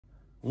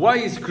Why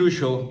is it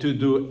crucial to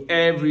do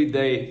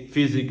everyday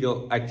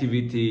physical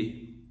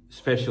activity,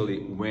 especially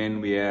when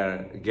we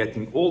are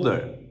getting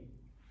older?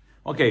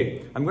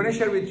 Okay, I'm going to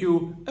share with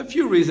you a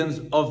few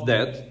reasons of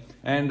that.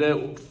 And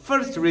the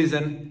first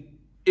reason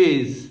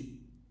is,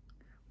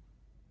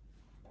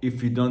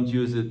 if we don't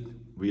use it,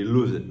 we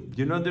lose it.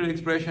 Do you know the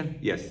expression?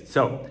 Yes.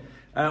 So,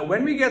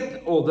 when we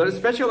get older,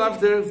 especially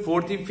after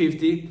 40,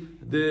 50,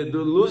 the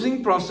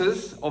losing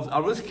process of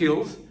our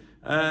skills.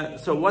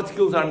 So what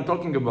skills I'm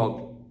talking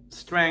about?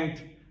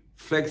 Strength,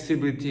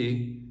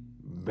 flexibility,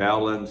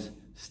 balance,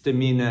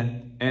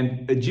 stamina,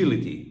 and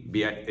agility.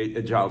 Be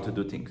agile to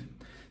do things.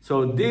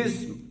 So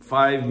these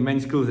 5 main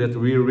skills that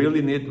we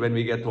really need when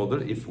we get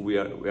older, if we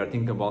are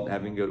thinking about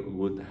having a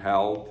good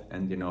health,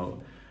 and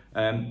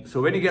so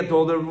when you get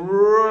older,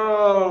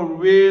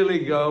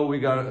 we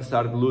gotta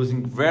start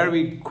losing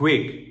very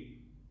quick.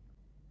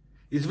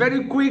 It's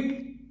very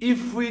quick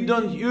if we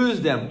don't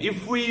use them.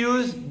 If we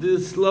use the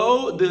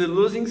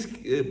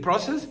losing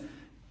process,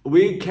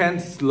 we can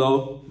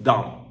slow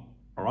down.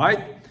 All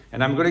right?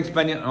 And I'm going to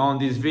explain on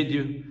this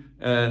video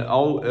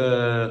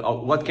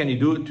what can you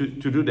do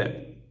to do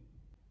that.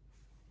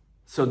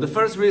 So the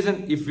first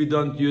reason, if we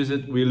don't use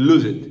it, we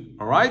lose it.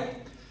 All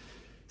right?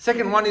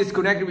 Second one is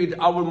connected with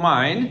our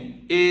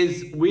mind.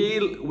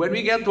 When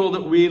we get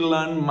older, we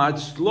learn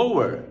much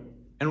slower.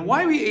 And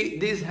why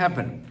this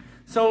happen?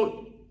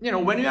 So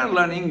when you are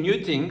learning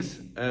new things,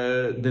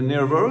 the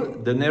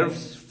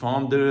nerves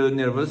from the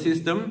nervous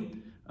system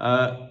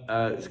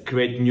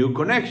create new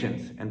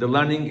connections, and the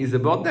learning is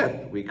about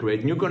that. We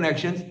create new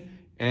connections,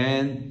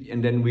 and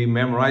then we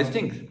memorize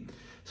things.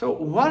 So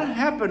what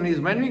happens is,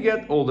 when we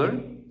get older,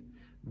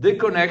 the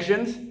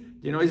connections,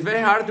 it's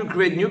very hard to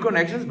create new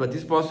connections, but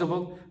it's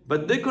possible.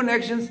 But the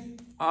connections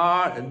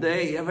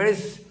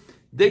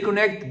they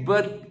connect,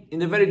 but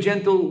in a very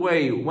gentle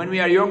way. When we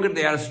are younger,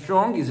 they are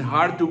strong. It's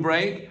hard to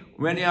break.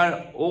 When you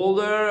are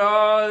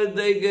older,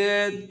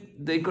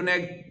 they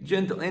connect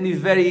gentle, and it's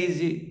very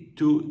easy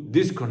to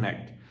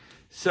disconnect.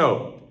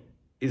 So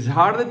it's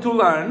harder to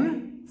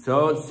learn.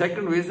 So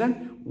second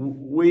reason,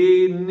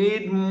 we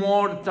need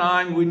more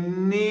time. We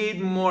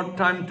need more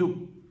time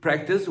to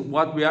practice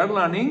what we are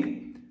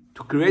learning,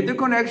 to create the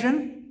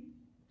connection.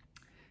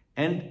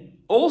 And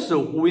also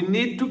we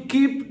need to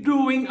keep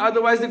doing,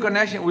 otherwise we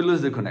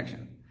lose the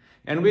connection.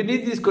 And we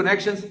need these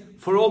connections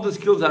for all the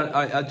skills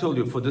I told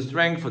you, for the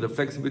strength, for the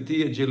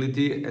flexibility,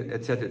 agility,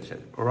 etc., etc.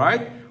 All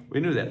right?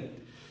 We knew that.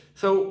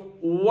 So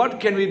what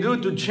can we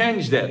do to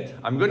change that?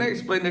 I'm going to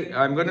explain it.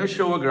 I'm going to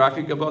show a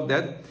graphic about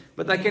that,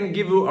 but I can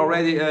give you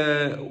already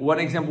one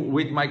example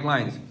with my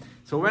clients.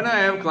 So when I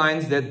have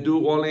clients that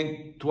do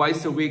only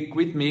twice a week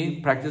with me,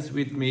 practice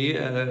with me,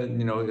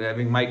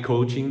 having my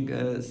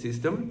coaching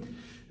system,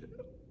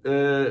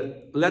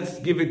 let's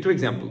give it 2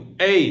 examples.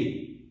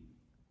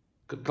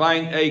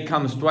 Client A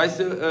comes twice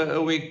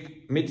a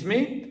week, meets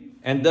me,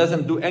 and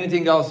doesn't do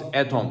anything else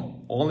at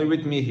home, only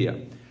with me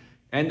here.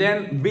 And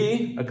then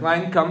B, a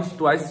client comes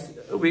twice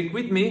a week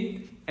with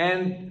me,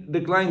 and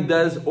the client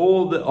does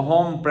all the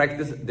home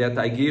practice that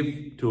I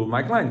give to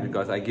my clients,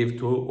 because I give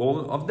to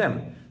all of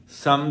them.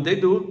 Some they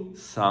do,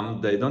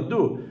 some they don't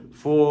do.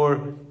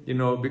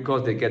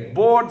 Because they get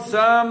bored,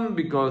 some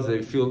because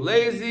they feel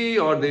lazy,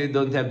 or they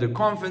don't have the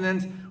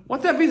confidence.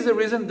 Whatever is the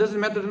reason, doesn't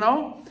matter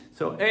now.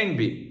 So A and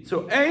B.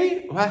 So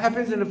A, what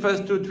happens in the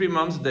first 2-3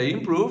 months, they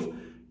improve,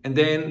 and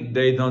then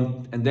they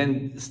don't, and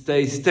then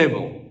stay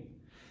stable.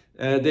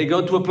 They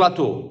go to a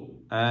plateau.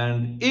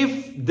 And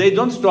if they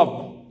don't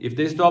stop, if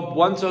they stop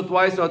once or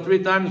twice or 3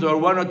 times or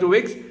 1 or 2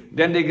 weeks,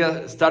 then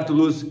they start to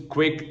lose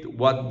quick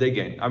what they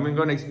gain. I'm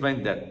going to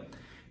explain that.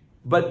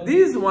 But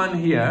this one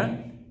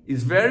here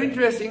is very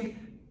interesting.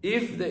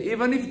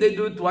 Even if they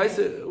do it twice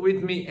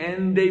with me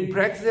and they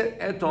practice it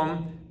at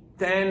home,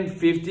 10,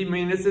 50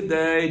 minutes a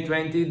day,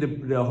 20,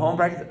 the home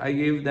practice I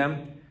give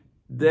them,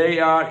 they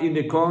are in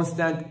the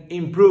constant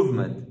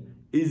improvement.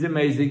 It's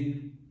amazing.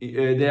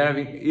 They are,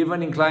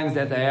 even in clients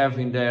that I have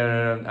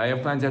I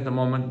have clients at the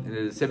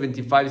moment,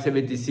 75,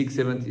 76,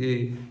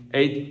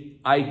 78,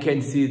 I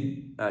can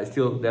see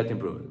still that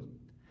improvement.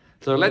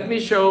 So let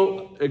me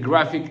show a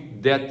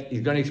graphic that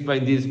is going to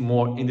explain this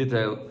more in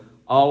detail,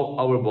 how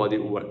our body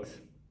works.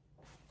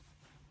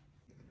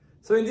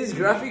 So in this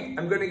graphic,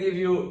 I'm going to give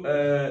you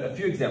a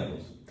few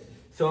examples.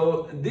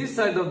 So this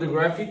side of the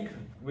graphic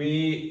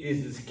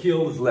is the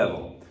skills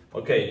level.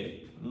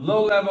 Okay,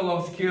 low level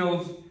of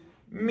skills,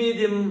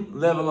 medium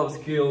level of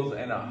skills,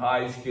 and a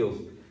high skills.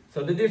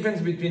 So the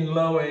difference between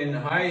low and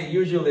high,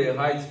 usually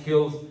high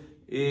skills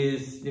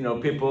is,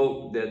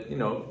 people that,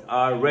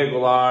 are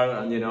regular,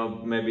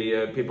 and, maybe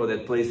people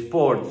that play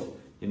sports,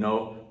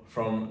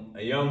 from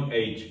a young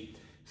age.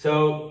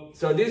 So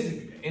this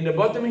in the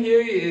bottom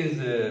here is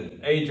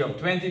age of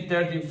 20,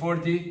 30,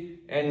 40,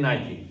 and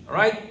 90. All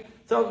right.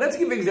 So let's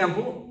give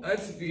example.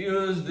 Let's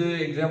use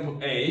the example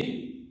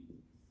A.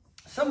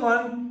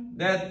 Someone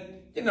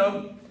that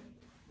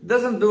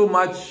doesn't do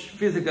much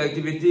physical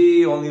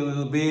activity, only a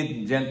little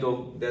bit,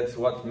 gentle. That's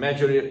what the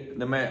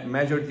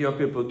majority of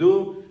people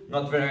do.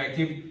 not very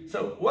active.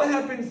 So what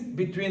happens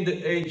between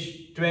the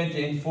age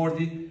 20 and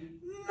 40?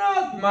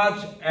 Not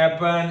much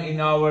happen in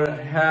our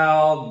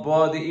health,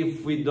 body,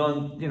 if we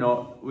don't,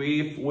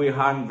 if we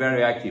aren't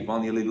very active,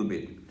 only a little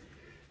bit.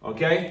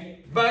 Okay?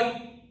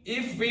 But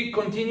if we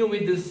continue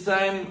with the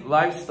same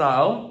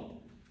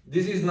lifestyle,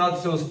 this is not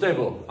so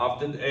stable.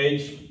 After the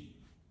age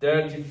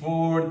 30,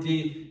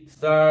 40,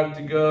 start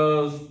to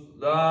go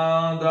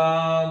down,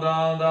 down,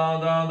 down,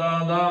 down, down,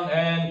 down, down,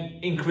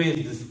 and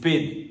increase the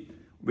speed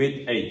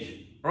with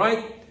age.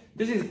 Right?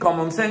 This is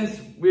common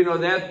sense. We know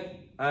that.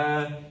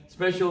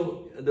 Especially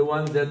the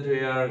ones that we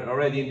are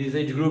already in this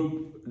age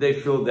group, they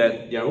feel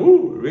that they are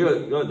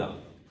really go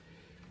down.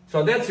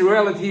 So that's the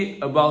reality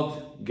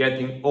about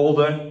getting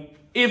older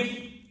if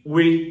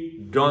we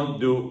don't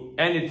do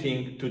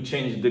anything to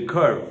change the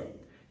curve.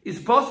 It's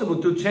possible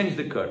to change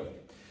the curve.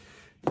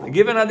 I'll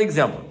give another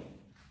example.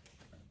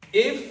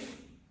 If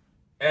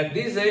at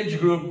this age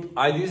group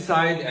I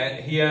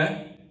decide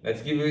here,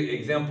 let's give you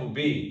example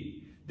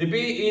B. The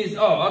B is,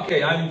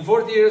 okay, I'm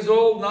 40 years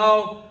old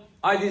now.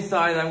 I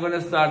decide I'm going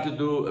to start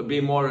to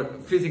be more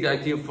physically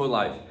active for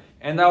life,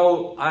 and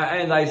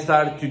I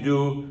start to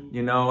do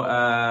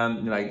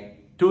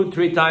like 2,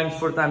 3 times,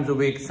 4 times a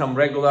week some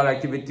regular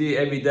activity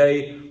every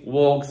day,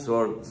 walks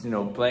or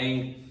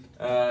playing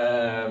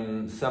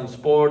some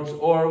sports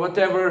or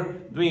whatever,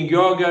 doing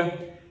yoga,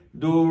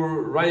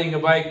 riding a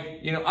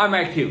bike. I'm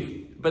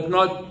active, but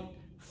not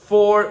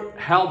for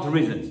health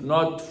reasons,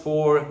 not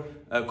for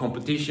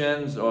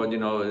competitions, or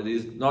it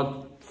is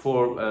not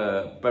for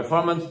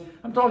performance.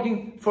 I'm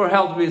talking for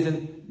health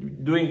reason,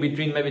 doing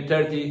between maybe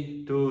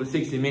 30 to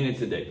 60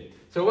 minutes a day.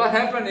 So what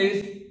happened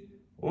is,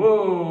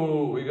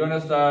 we're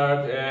gonna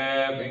start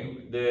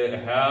having the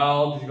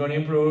health is gonna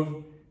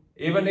improve.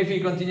 Even if you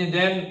continue,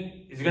 then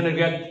it's gonna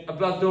get a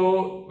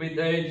plateau with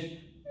age,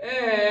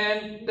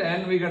 and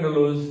then we're gonna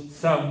lose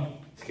some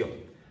skill.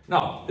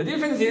 Now, the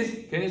difference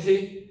is, can you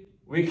see?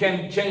 We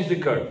can change the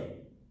curve.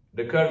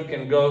 The curve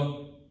can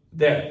go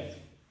there.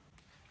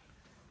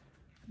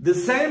 The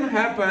same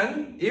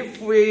happen if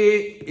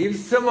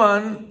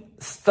someone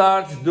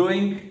starts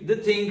doing the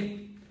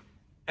thing,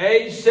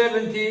 age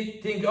 70,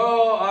 think,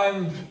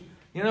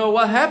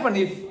 what happened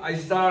if I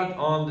start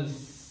on the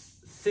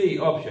C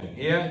option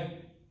here?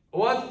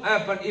 What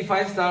happened if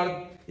I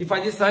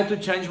decide to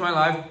change my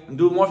life and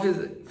do more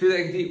physical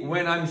activity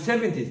when I'm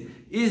 70?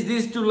 Is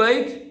this too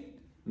late?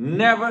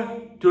 Never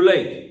too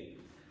late.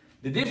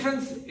 The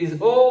difference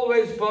is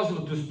always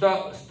possible to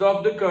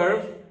stop the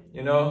curve,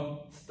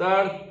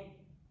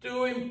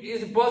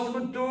 is it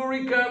possible to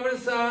recover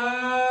some,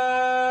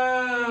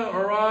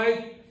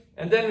 alright?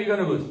 And then we're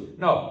gonna lose.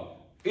 Now,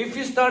 if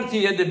you start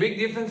here, the big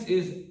difference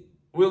is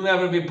will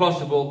never be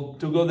possible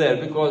to go there,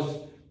 because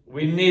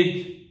we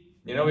need,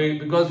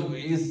 because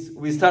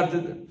we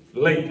started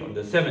late on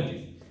the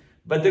 70s.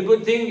 But the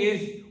good thing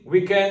is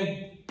we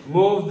can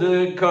move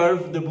the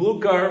curve, the blue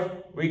curve,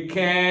 we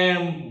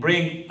can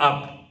bring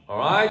up,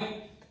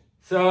 alright?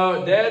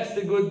 So that's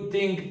the good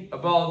thing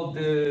about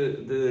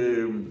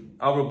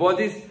our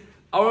bodies.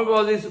 Our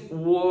bodies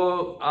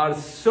are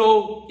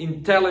so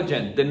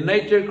intelligent. The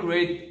nature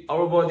creates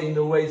our body in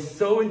a way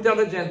so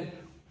intelligent,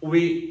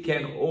 we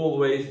can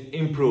always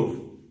improve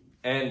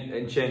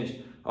and change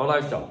our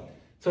lifestyle.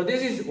 So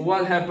this is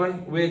what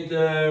happened with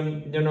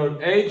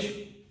age.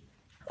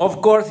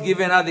 Of course, give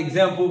another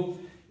example.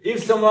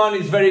 If someone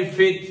is very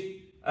fit,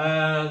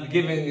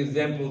 giving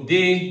example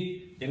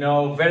D,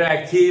 very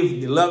active,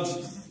 he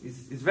loves.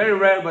 It's very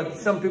rare, but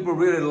some people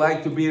really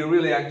like to be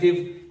really active,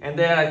 and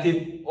they are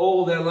active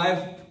all their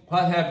life.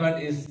 What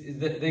happened is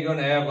that they're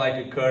gonna have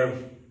like a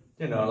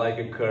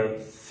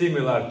curve,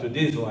 similar to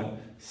this one.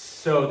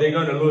 So they're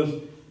gonna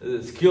lose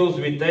skills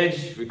with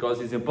age,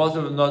 because it's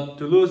impossible not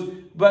to lose.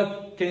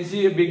 But can you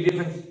see a big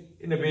difference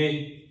in a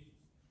B?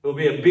 It will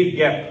be a big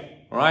gap,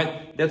 all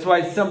right? That's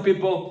why some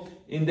people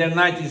in their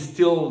 90s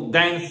still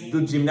dance,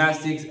 do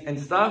gymnastics and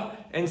stuff,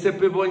 and some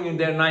people in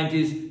their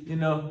 90s,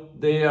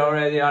 they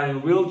already are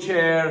in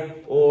wheelchair,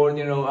 or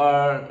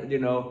are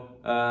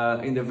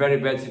in a very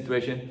bad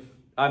situation.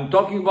 I'm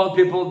talking about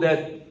people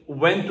that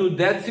went to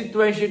that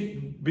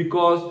situation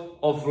because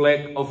of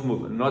lack of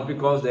movement, not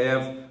because they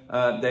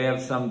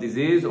have some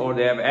disease or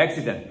they have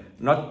accident.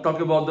 Not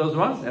talking about those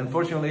ones.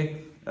 Unfortunately,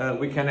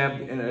 we can have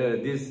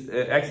these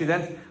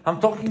accidents. I'm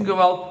talking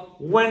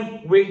about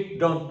when we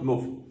don't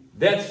move.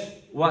 That's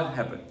what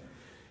happened.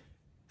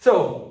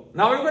 So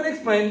now we're going to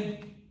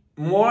explain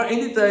more in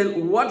detail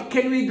what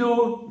can we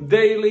do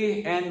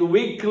daily and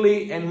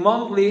weekly and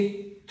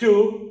monthly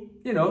to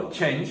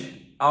change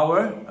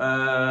our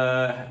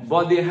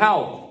body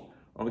health.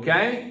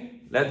 Okay,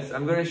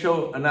 I'm going to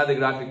show another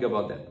graphic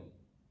about that.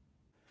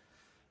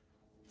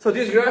 So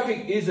this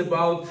graphic is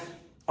about,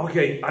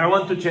 okay, I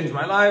want to change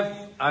my life.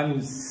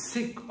 I'm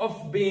sick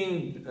of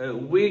being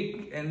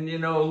weak and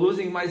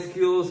losing my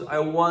skills. I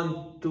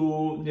want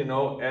to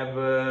have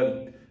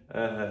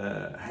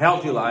a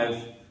healthy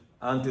life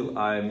until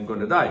I'm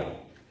gonna die.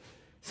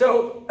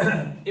 So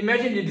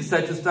imagine you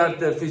decide to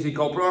start a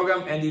physical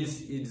program, and you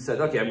decide,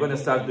 okay, I'm gonna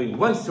start doing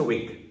once a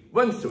week.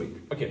 once a week.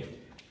 Okay,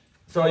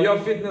 so your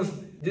fitness,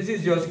 this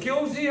is your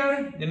skills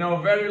here, you know,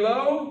 very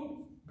low,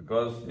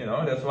 because, you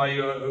know, that's why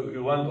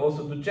you want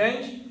also to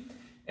change.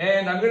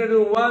 And I'm going to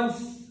do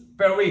once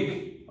per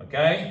week,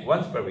 okay,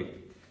 once per week.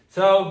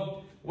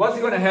 So what's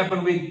going to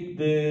happen with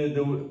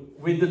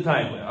the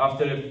time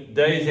after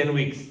days and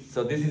weeks?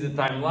 So this is the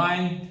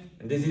timeline,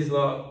 and this is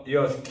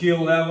your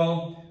skill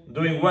level,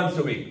 doing once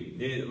a week,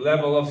 the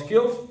level of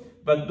skills,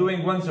 but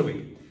doing once a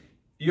week.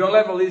 Your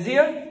level is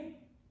here.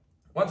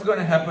 What's going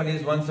to happen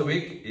is once a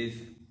week is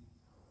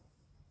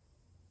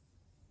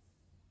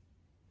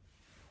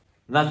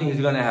nothing is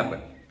going to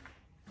happen.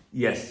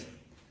 Yes.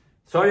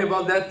 Sorry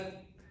about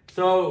that.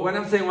 So when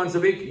I'm saying once a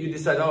week, you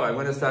decide, oh, I'm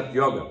going to start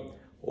yoga,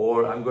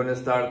 or I'm going to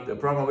start a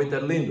program with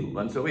Lindu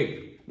once a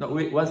week. No,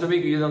 once a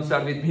week you don't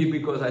start with me,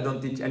 because I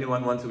don't teach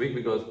anyone once a week,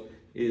 because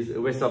it's a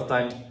waste of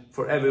time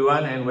for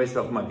everyone and waste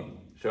of money.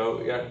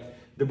 So yeah,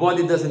 the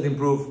body doesn't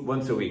improve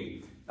once a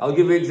week. I'll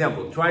give you an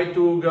example. Try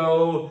to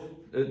go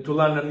to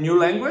learn a new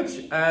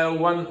language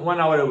 1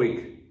 hour a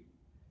week,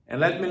 and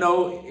let me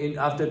know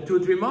after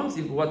 2-3 months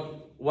if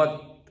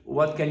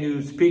what can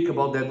you speak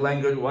about that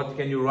language, what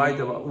can you write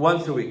about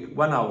once a week,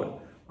 1 hour.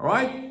 All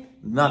right,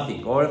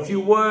 nothing, or a few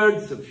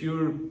words,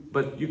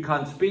 but you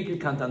can't speak, you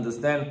can't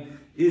understand.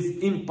 Is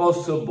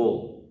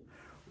impossible.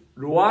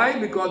 Why?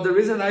 Because the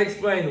reason I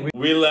explained,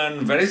 we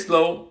learn very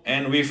slow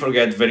and we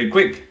forget very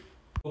quick.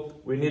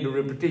 We need a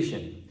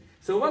repetition.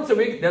 So once a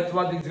week, that's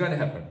what is going to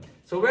happen.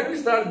 So when we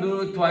start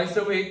do twice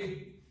a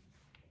week,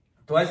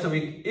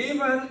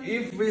 even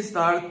if we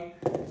start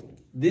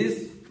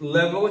this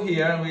level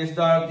here, we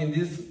start in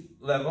this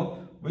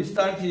level, we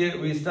start here,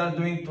 we start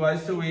doing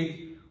twice a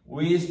week,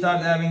 we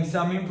start having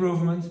some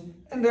improvements,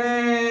 and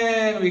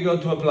then we go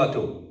to a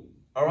plateau.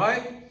 All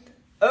right,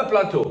 a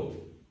plateau.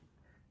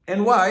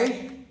 And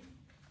why?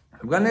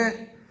 Why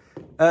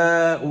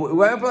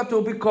a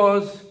plateau?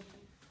 Because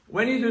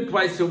when you do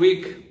twice a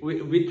week,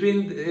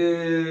 between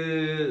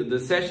the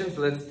sessions,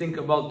 let's think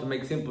about, to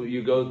make simple,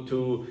 you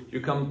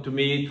come to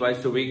me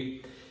twice a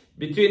week.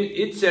 Between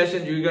each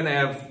session, you're gonna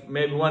have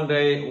maybe 1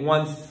 day,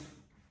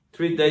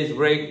 3 days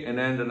break, and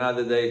then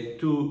another day,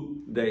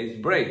 2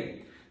 days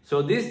break.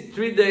 So this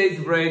 3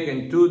 days break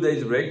and 2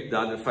 days break, the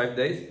other 5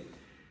 days,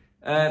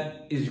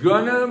 is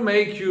gonna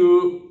make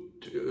you,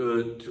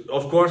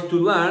 of course, to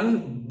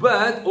learn,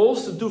 but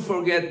also to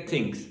forget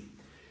things.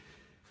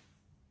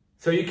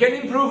 So you can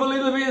improve a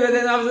little bit, and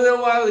then after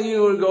a while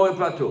you will go a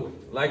plateau.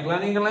 Like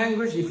learning a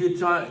language, if you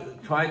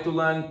try to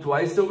learn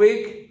twice a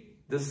week,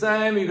 the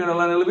same, you're gonna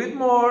learn a little bit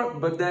more,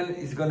 but then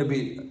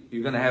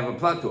you're gonna have a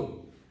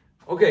plateau.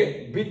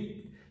 Okay,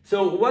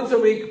 so once a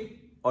week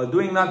or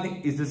doing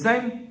nothing is the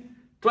same.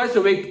 Twice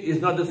a week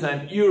is not the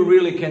same. You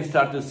really can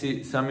start to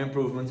see some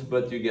improvements,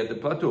 but you get the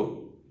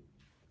plateau.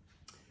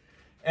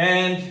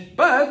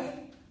 But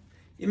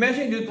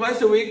imagine you do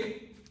twice a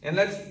week, and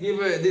let's give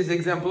this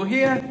example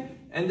here.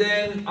 And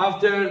then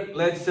after,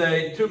 let's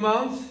say, 2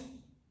 months,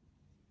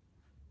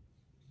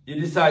 you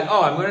decide,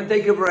 oh, I'm going to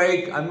take a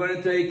break. I'm going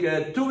to take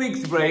a 2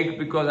 weeks break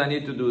because I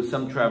need to do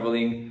some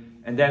traveling,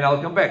 and then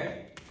I'll come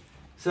back.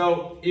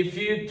 So if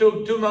you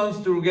took 2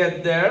 months to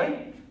get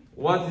there,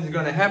 what is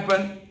going to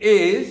happen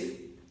is,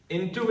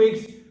 in 2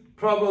 weeks,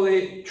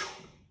 probably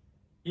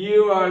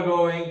you are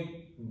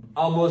going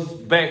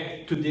almost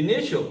back to the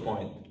initial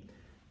point.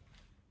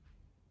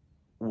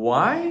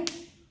 Why?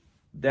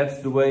 That's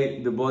the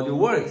way the body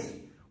works.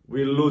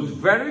 We lose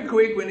very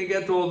quick when you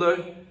get older,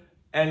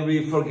 and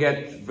we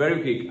forget very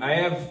quick.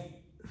 I've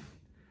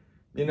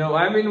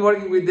been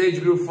working with the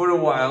age group for a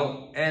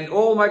while, and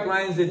all my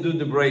clients, they do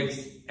the breaks,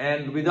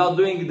 and without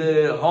doing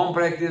the home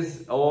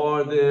practice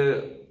or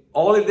the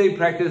holiday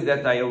practice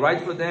that I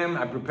write for them,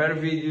 I prepare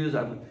videos.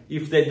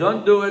 If they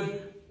don't do it,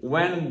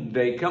 when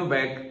they come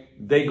back,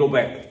 they go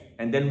back,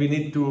 and then we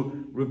need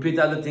to repeat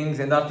other things,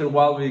 and after a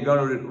while we're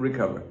gonna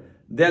recover.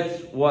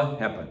 That's what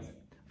happens.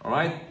 All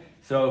right,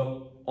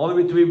 so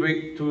only with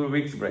 2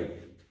 weeks break.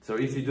 So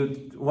if you do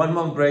 1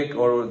 month break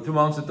or 2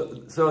 months,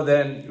 so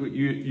then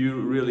you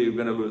really are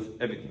gonna lose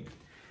everything.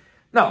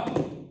 Now,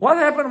 what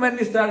happened when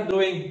we start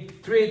doing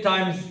 3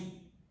 times?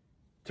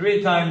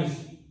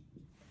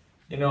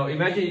 You know,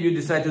 imagine you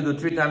decide to do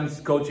 3 times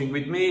coaching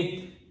with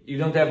me. You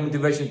don't have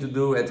motivation to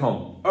do at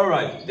home. All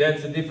right,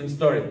 that's a different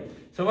story.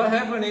 So what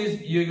happened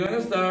is you're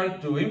gonna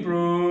start to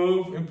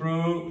improve.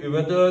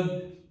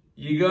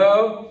 You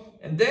go.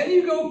 And then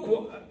you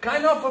go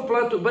kind of a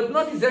plateau, but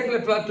not exactly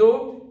a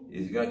plateau.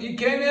 You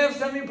can have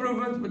some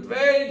improvements, but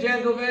very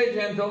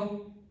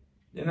gentle.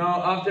 You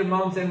know, after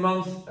months and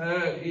months,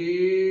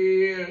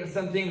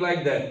 something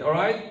like that, all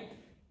right?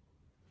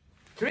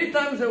 3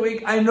 times a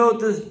week, I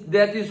noticed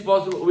that is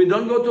possible. We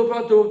don't go to a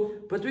plateau,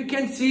 but we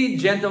can see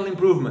gentle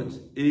improvements.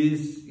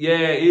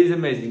 It's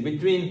amazing.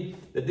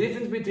 The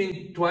difference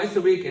between twice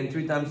a week and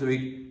 3 times a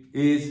week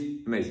is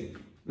amazing.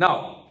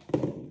 Now,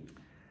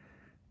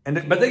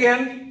 but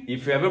again,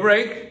 if you have a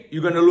break,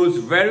 you're going to lose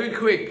very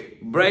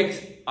quick. Breaks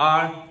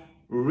are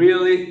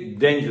really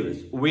dangerous.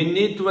 We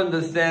need to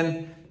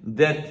understand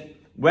that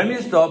when we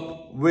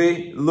stop,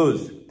 we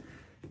lose.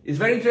 It's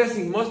very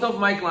interesting. Most of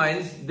my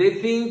clients, they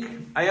think,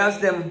 I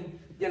ask them,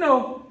 you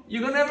know,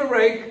 you're gonna have a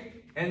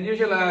break, and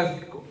usually I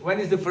ask, when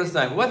is the first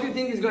time? What do you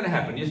think is gonna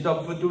happen? You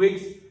stop for 2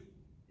 weeks,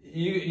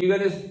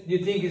 you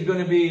think it's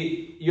gonna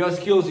be, your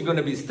skills are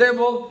gonna be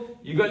stable,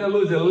 you're gonna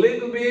lose a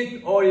little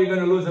bit, or you're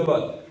gonna lose a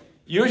lot?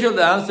 Usually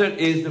the answer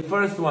is the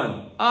first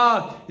one.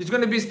 It's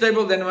gonna be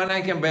stable, then when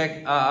I come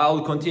back,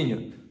 I'll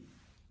continue.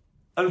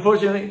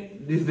 Unfortunately,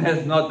 this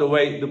is not the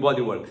way the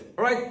body works,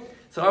 all right?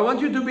 So I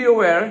want you to be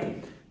aware,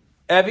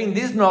 having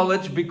this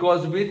knowledge,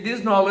 because with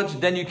this knowledge,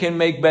 then you can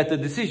make better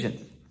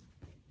decisions.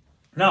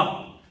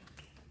 Now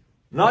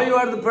you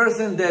are the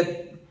person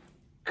that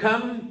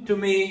come to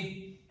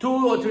me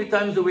 2 or 3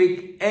 times a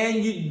week and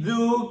you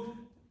do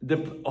the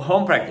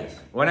home practice.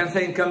 When I'm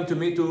saying come to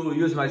me to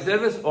use my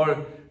service,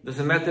 or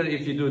doesn't matter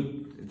if you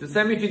do, it's the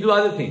same if you do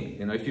other things.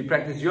 You know, if you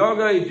practice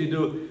yoga, if you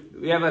do,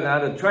 we have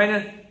another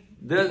trainer,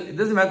 it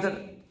doesn't matter.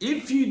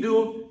 If you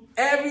do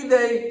every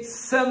day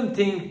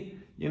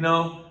something, you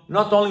know,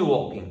 not only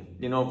walking,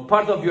 you know,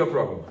 part of your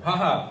program.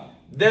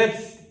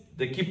 That's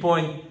the key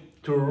point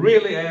to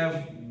really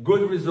have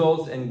good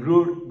results and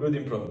good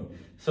improvement.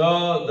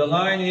 So the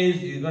line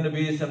is going to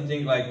be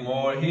something like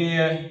more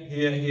here,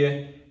 here,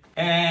 here,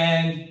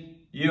 and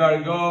you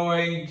are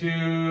going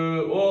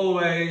to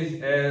always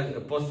have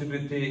a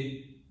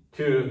possibility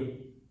to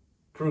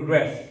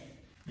progress.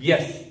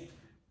 Yes,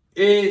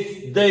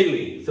 it's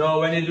daily.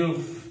 So when you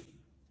do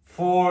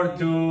 4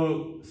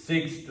 to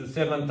 6 to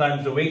 7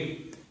 times a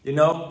week, you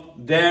know,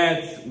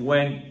 that's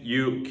when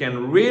you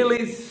can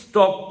really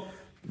stop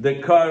the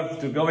curve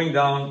to going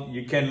down.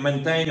 You can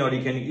maintain, or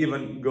you can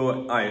even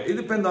go higher. It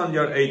depends on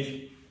your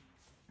age.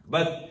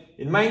 But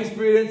in my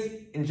experience,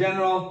 in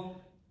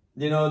general,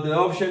 you know, the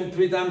option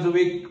 3 times a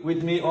week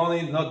with me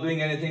only, not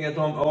doing anything at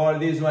home, or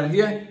this one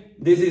here,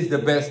 this is the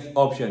best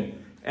option.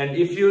 And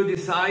if you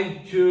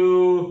decide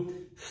to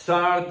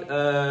start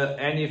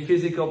any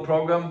physical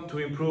program to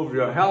improve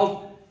your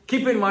health,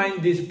 keep in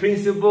mind these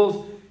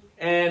principles.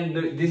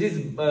 And this is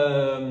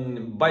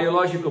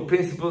biological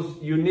principles.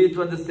 You need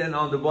to understand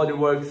how the body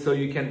works so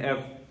you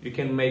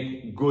can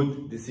make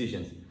good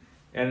decisions.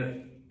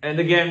 And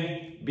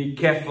again, be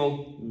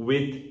careful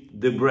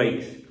with the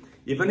breaks.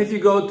 Even if you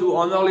go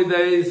on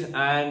holidays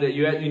and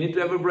you need to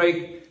have a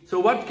break. So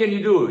what can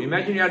you do?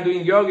 Imagine you are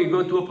doing yoga, you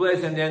go to a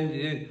place and then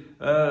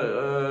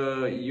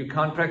you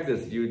can't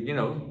practice. You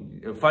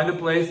know, find a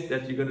place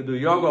that you're going to do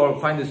yoga, or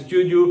find a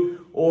studio,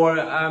 or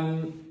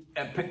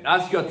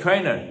ask your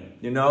trainer,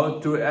 you know,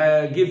 to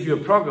give you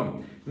a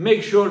program.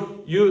 Make sure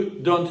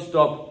you don't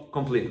stop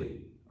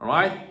completely, all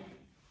right?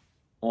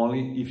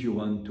 Only if you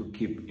want to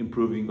keep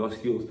improving your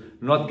skills,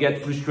 not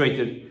get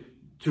frustrated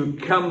to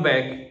come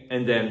back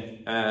and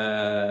then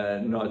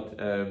not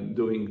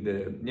doing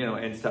the, you know,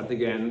 and start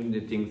again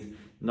the things,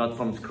 not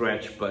from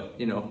scratch, but,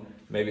 you know,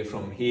 maybe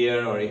from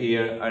here or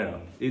here, I don't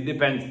know. It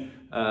depends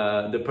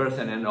the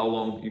person and how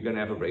long you're gonna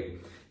have a break.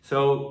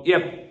 So, yeah,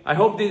 I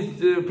hope this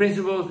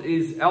principle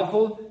is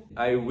helpful.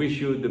 I wish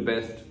you the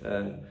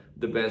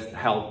best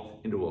health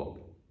in the world.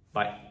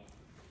 Bye.